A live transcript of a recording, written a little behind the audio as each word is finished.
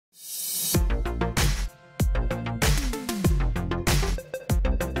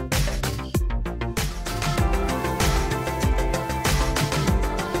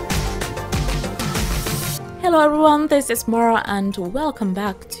Hello everyone, this is Mara and welcome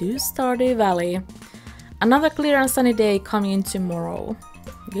back to Stardew Valley. Another clear and sunny day coming in tomorrow.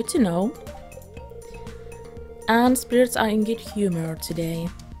 Good to know. And spirits are in good humor today.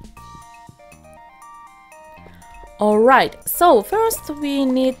 Alright, so first we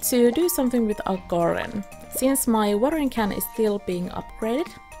need to do something with our garden. Since my watering can is still being upgraded,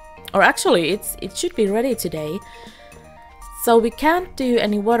 or actually it should be ready today, so we can't do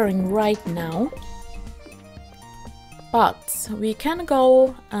any watering right now. But we can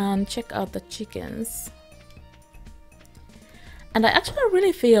go and check out the chickens. And I actually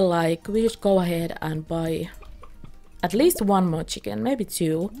really feel like we should go ahead and buy at least one more chicken, maybe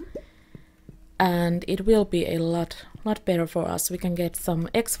two. And it will be a lot better for us. We can get some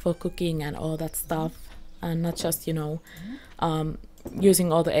eggs for cooking and all that stuff. And not just, you know,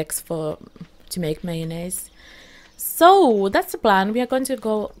 using all the eggs to make mayonnaise. So that's the plan. We are going to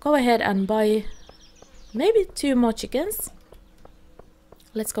go ahead and buy maybe two more chickens.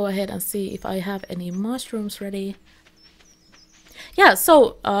 Let's go ahead and see if I have any mushrooms ready. Yeah,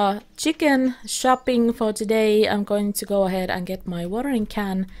 so chicken shopping for today. I'm going to go ahead and get my watering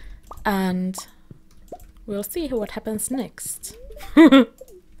can and we'll see what happens next. Okay,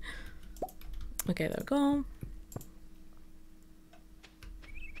 there we go.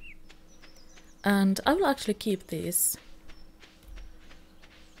 And I will actually keep these.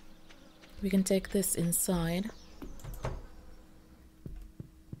 We can take this inside.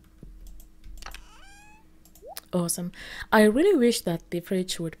 Awesome. I really wish that the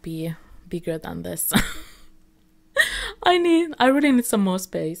fridge would be bigger than this. I really need some more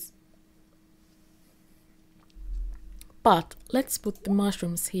space. But let's put the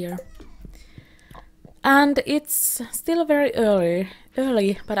mushrooms here. And it's still very early,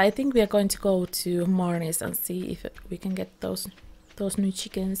 but I think we are going to go to Marnie's and see if we can get those new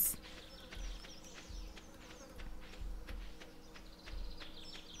chickens.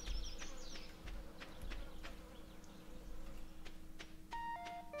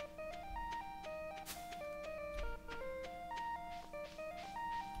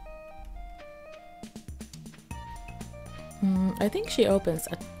 I think she opens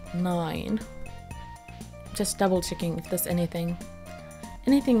at 9. Just double checking if there's anything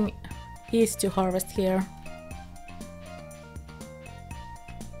easy to harvest here.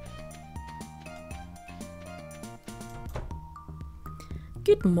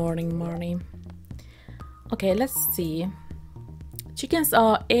 Good morning, Marnie. Okay, let's see. Chickens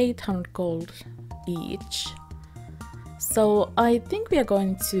are 800 gold each. So I think we are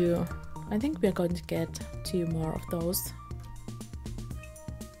going to get 2 more of those.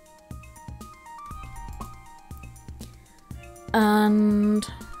 And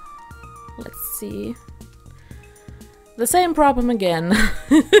let's see. The same problem again.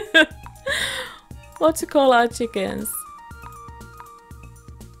 What to call our chickens?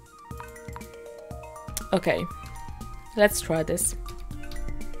 Okay, let's try this.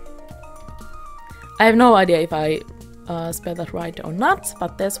 I have no idea if I spelled that right or not,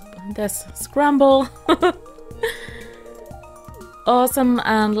 but there's scramble. Awesome,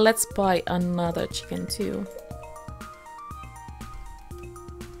 and let's buy another chicken too.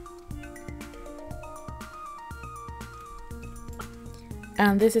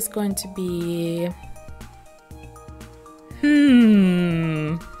 And this is going to be...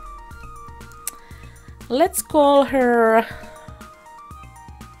 Let's call her...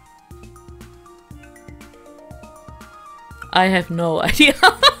 I have no idea.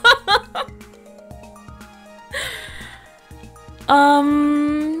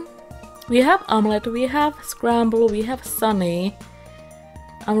 We have omelette, we have scramble, we have sunny.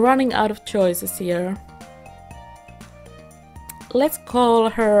 I'm running out of choices here. Let's call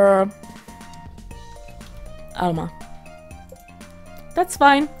her Alma. That's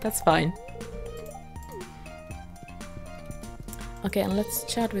fine, that's fine. Okay, and let's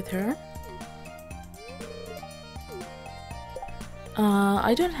chat with her.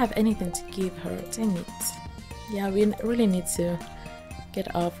 I don't have anything to give her, dang it. Yeah, we really need to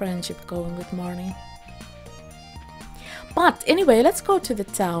get our friendship going with Marnie. But anyway, let's go to the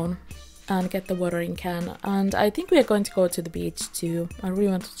town and get the watering can, and I think we are going to go to the beach too. I really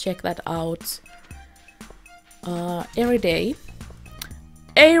want to check that out every day.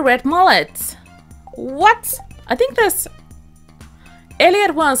 A red mullet! What? I think there's...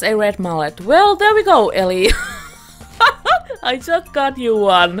 Elliot wants a red mullet. Well, there we go, Ellie. I just got you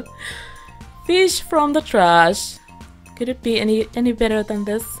one. Fish from the trash. Could it be any better than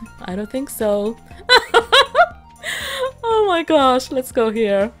this? I don't think so. Oh my gosh, let's go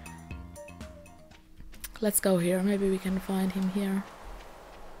here. Let's go here. Maybe we can find him here.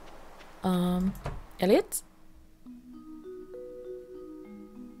 Elliot?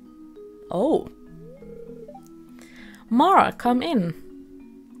 Oh. Mara, come in.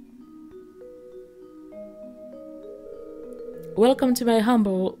 Welcome to my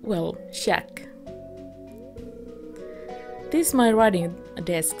humble, well, shack. This is my writing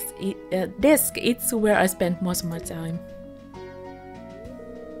desk. It's where I spend most of my time.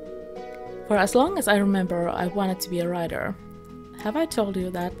 For as long as I remember, I wanted to be a writer. Have I told you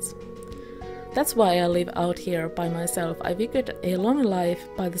that? That's why I live out here by myself. I figured a lonely life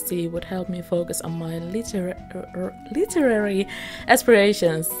by the sea would help me focus on my literary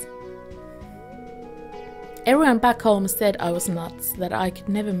aspirations. Everyone back home said I was nuts, that I could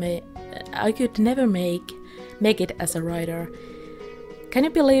never make it as a writer. Can you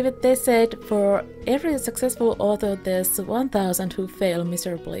believe it? They said for every successful author there's 1,000 who fail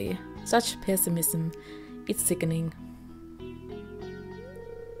miserably. Such pessimism, it's sickening.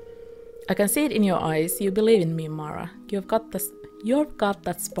 I can see it in your eyes. You believe in me, Mara. You've got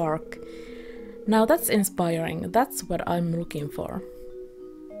that spark. Now that's inspiring. That's what I'm looking for.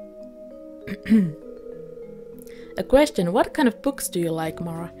 A question, what kind of books do you like,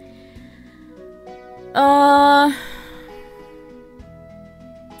 Mara?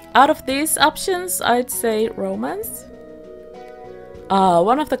 Out of these options, I'd say romance.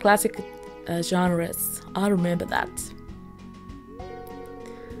 One of the classic genres. I'll remember that.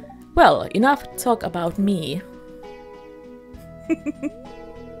 Well, enough talk about me.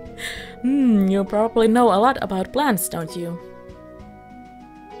 You probably know a lot about plants, don't you?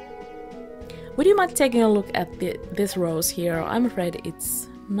 Would you mind taking a look at this rose here? I'm afraid it's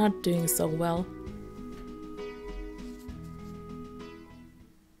not doing so well.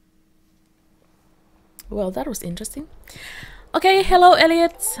 Well, that was interesting. Okay, hello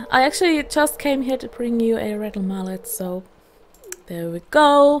Elliot. I actually just came here to bring you a red mallet, so there we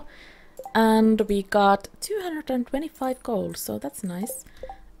go. And we got 225 gold, so that's nice.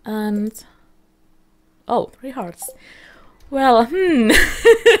 And oh, 3 hearts. Well,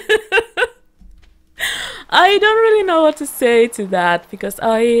 I don't really know what to say to that, because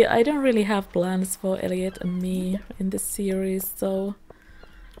I don't really have plans for Elliot and me in this series, so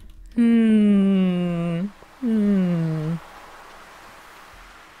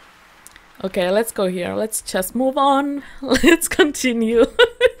Okay, let's go here. Let's just move on. Let's continue.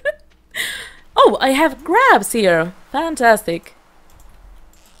 Oh, I have crabs here. Fantastic.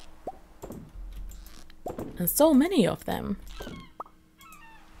 And so many of them.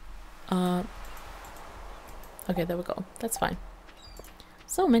 Okay, there we go. That's fine.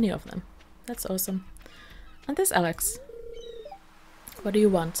 So many of them. That's awesome. And this Alex. What do you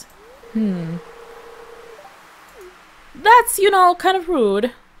want? That's, you know, kind of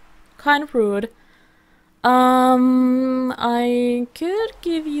rude. Kind of rude. I could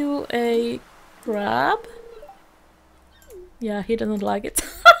give you a crab. Yeah, he doesn't like it.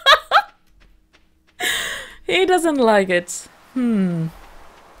 He doesn't like it.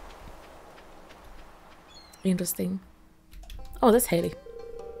 Interesting. Oh, that's Haley.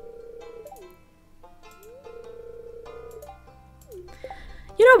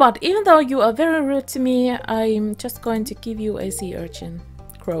 You know what? Even though you are very rude to me, I'm just going to give you a sea urchin.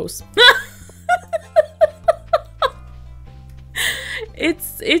 Gross.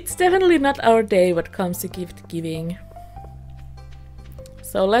 It's definitely not our day when it comes to gift giving.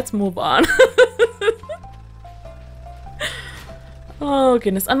 So let's move on. Oh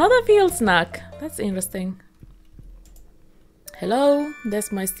goodness, another field snack. That's interesting. Hello,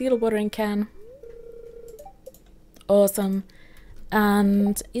 there's my steel watering can. Awesome.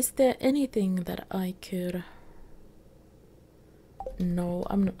 And is there anything that I could... No,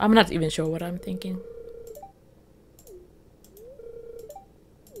 I'm not even sure what I'm thinking.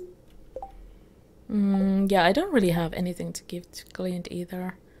 Yeah, I don't really have anything to give to Clint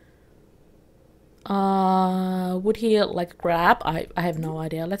either. Would he like grab? I have no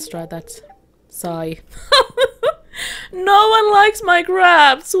idea. Let's try that. Sigh. No one likes my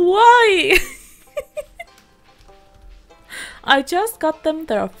grabs. Why? I just got them.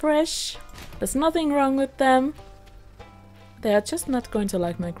 They're fresh. There's nothing wrong with them. They are just not going to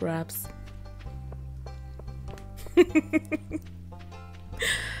like my grabs.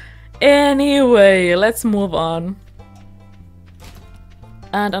 Anyway, let's move on.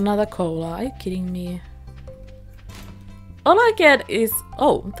 And another cola. Are you kidding me? All I get is...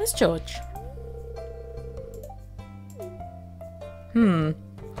 Oh, that's George.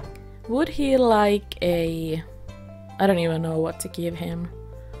 Would he like a... I don't even know what to give him.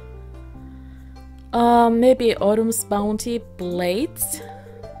 Maybe Autumn's Bounty Blades?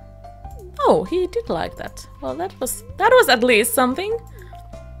 Oh, he did like that. Well, that was at least something.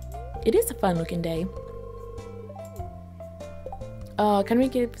 It is a fun looking day. Can we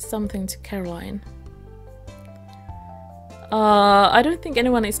give something to Caroline? I don't think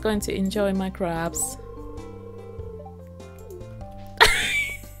anyone is going to enjoy my crabs.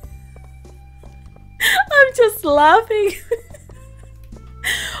 I'm just laughing.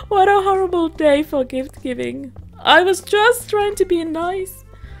 What a horrible day for gift giving. I was just trying to be nice.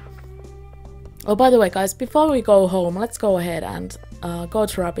 Oh, by the way, guys, before we go home, let's go ahead and go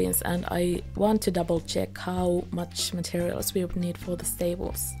to Robin's, and I want to double check how much materials we would need for the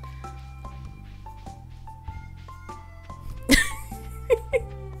stables.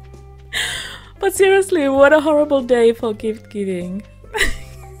 But seriously, what a horrible day for gift giving.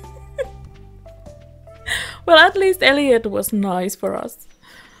 Well, at least Elliot was nice for us.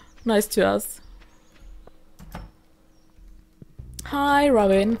 Nice to us. Hi,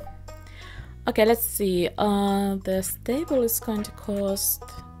 Robin. Okay, let's see. The stable is going to cost...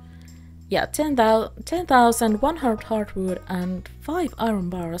 yeah, 10,100 hardwood and 5 iron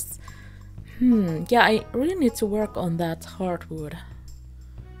bars. Yeah, I really need to work on that hardwood.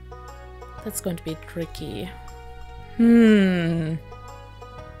 That's going to be tricky.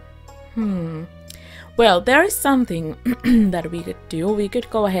 Well, there is something that we could do. We could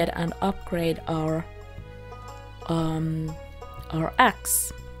go ahead and upgrade our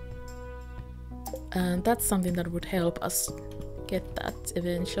axe. And that's something that would help us get that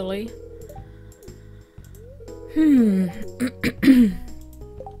eventually.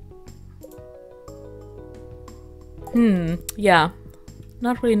 Yeah.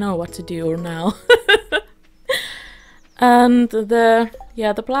 Not really know what to do now. And the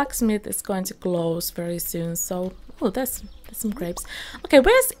blacksmith is going to close very soon, so there's some grapes. Okay,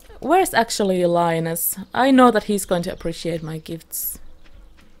 where's actually Linus? I know that he's going to appreciate my gifts.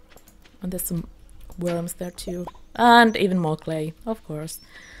 And there's some worms there too. And even more clay, of course.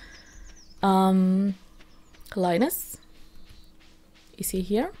 Linus? Is he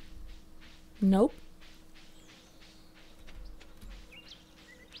here? Nope.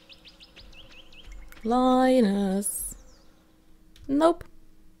 Linus. Nope.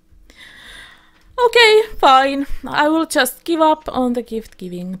 Okay, fine. I will just give up on the gift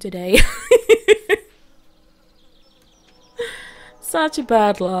giving today. Such a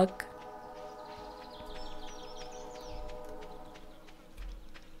bad luck.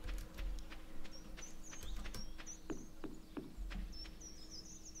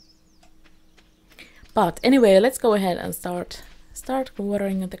 But anyway, let's go ahead and start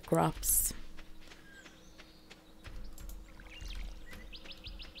watering the crops.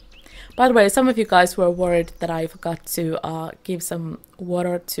 By the way, some of you guys were worried that I forgot to give some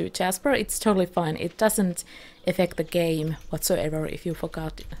water to Jasper. It's totally fine. It doesn't affect the game whatsoever if you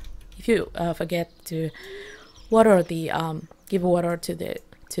forget to water the give water to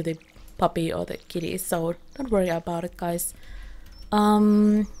the puppy or the kitty. So don't worry about it, guys.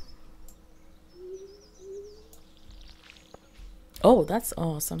 Oh, that's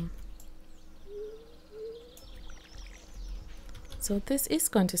awesome. So this is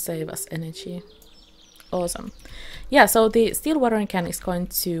going to save us energy. Awesome. Yeah, so the steel watering can is going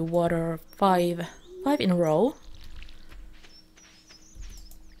to water five in a row.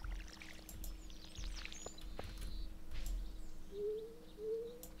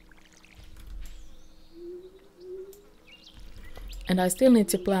 And I still need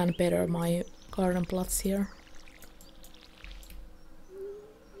to plan better my garden plots here.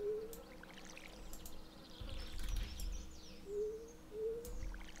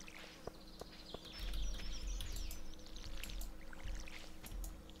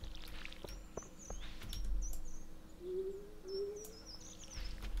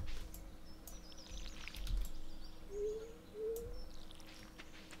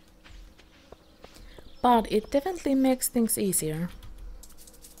 But it definitely makes things easier.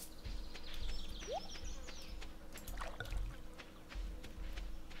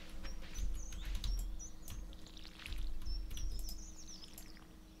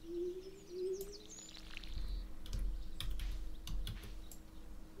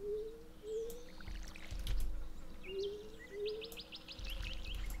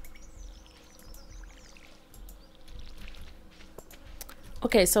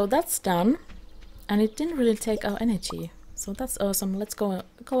 Okay, so that's done. And it didn't really take our energy, so that's awesome. Let's go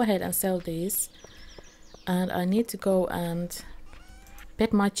ahead and sell these. And I need to go and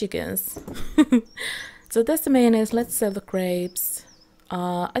pet my chickens. So that's the mayonnaise. Let's sell the grapes.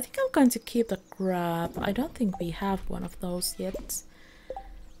 I think I'm going to keep the crab. I don't think we have one of those yet.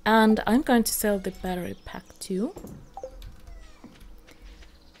 And I'm going to sell the battery pack too.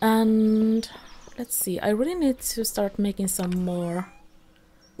 And let's see, I really need to start making some more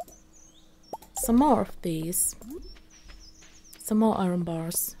of these. some more iron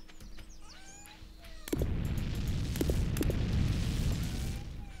bars.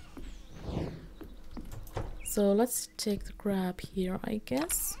 So let's take the grab here, I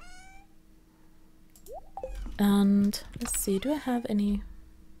guess. And let's see, do I have any...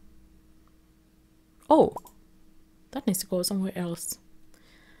 Oh! That needs to go somewhere else.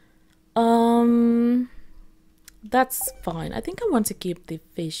 That's fine. I think I want to keep the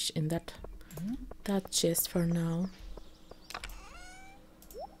fish in that chest for now.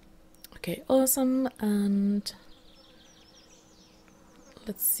 Okay, awesome. And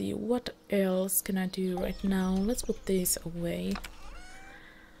let's see, what else can I do right now? Let's put this away.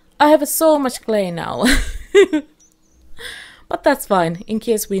 I have so much clay now. But that's fine, in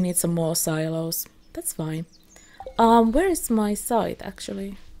case we need some more silos. That's fine. Where is my scythe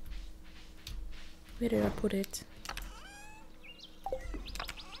actually? Where did I put it?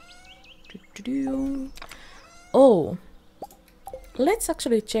 Oh, let's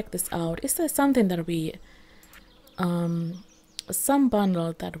actually check this out. Is there something that we some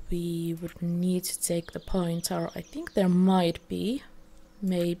bundle that we would need to take the pointer? I think there might be,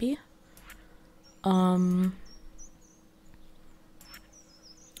 maybe. No,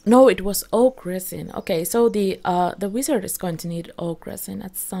 it was oak resin. Okay, so the wizard is going to need oak resin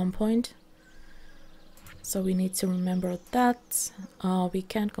at some point. So we need to remember that. We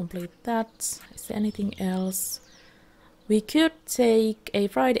can't complete that. Is there anything else? We could take a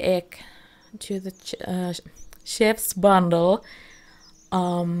fried egg to the chef's bundle.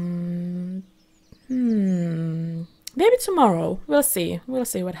 Maybe tomorrow. We'll see. We'll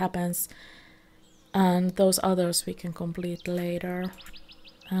see what happens. And those others we can complete later.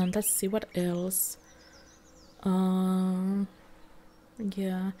 And let's see what else.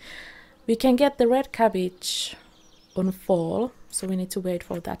 Yeah. We can get the red cabbage on fall, so we need to wait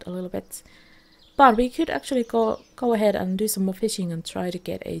for that a little bit. But we could actually go ahead and do some more fishing and try to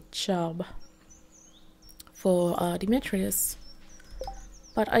get a job for Demetrius.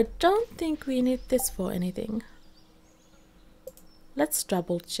 But I don't think we need this for anything. Let's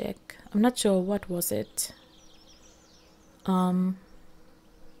double check. I'm not sure, what was it?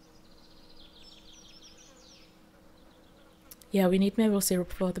 Yeah, we need maple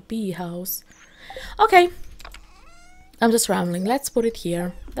syrup for the bee house. Okay. I'm just rambling. Let's put it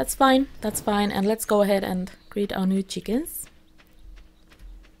here. That's fine. That's fine. And let's go ahead and greet our new chickens.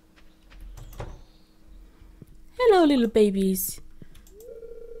 Hello, little babies.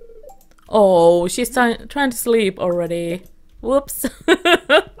 Oh, she's trying to sleep already. Whoops.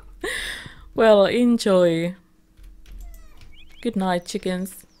 Well, enjoy. Good night,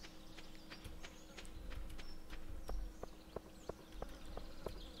 chickens.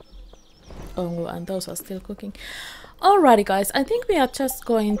 Oh, and those are still cooking. Alrighty, guys, I think we are just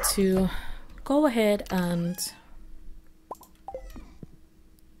going to go ahead and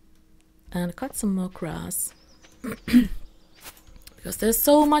cut some more grass. Because there's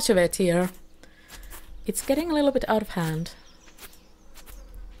so much of it here. It's getting a little bit out of hand.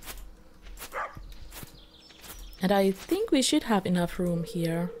 And I think we should have enough room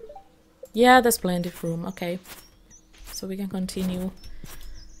here. Yeah, there's plenty of room. Okay. So we can continue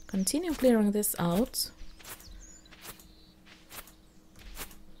clearing this out.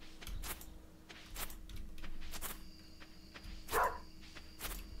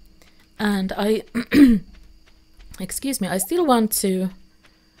 And I excuse me, I still want to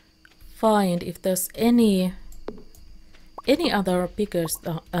find if there's any other bigger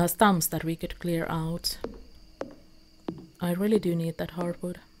stumps that we could clear out. I really do need that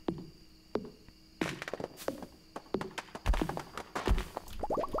hardwood.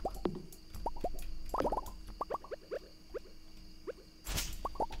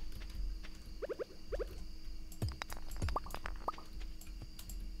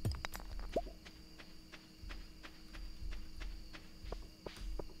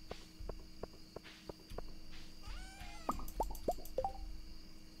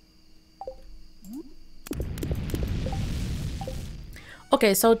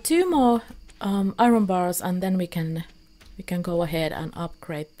 Okay, so 2 more iron bars and then we can go ahead and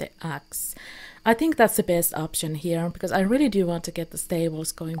upgrade the axe. I think that's the best option here because I really do want to get the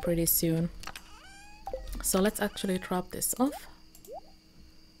stables going pretty soon. So let's actually drop this off.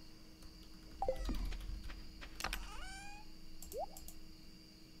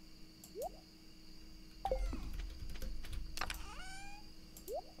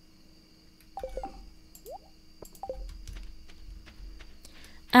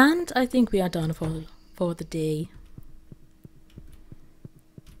 And I think we are done for the day.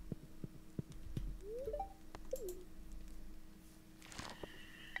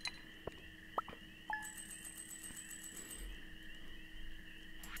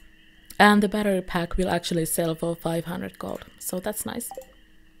 And the battery pack will actually sell for 500 gold, so that's nice.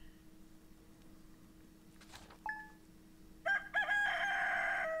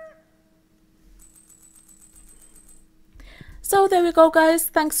 So there we go, guys.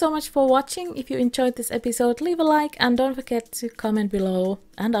 Thanks so much for watching. If you enjoyed this episode, leave a like and don't forget to comment below.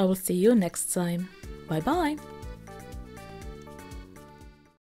 And I will see you next time. Bye bye!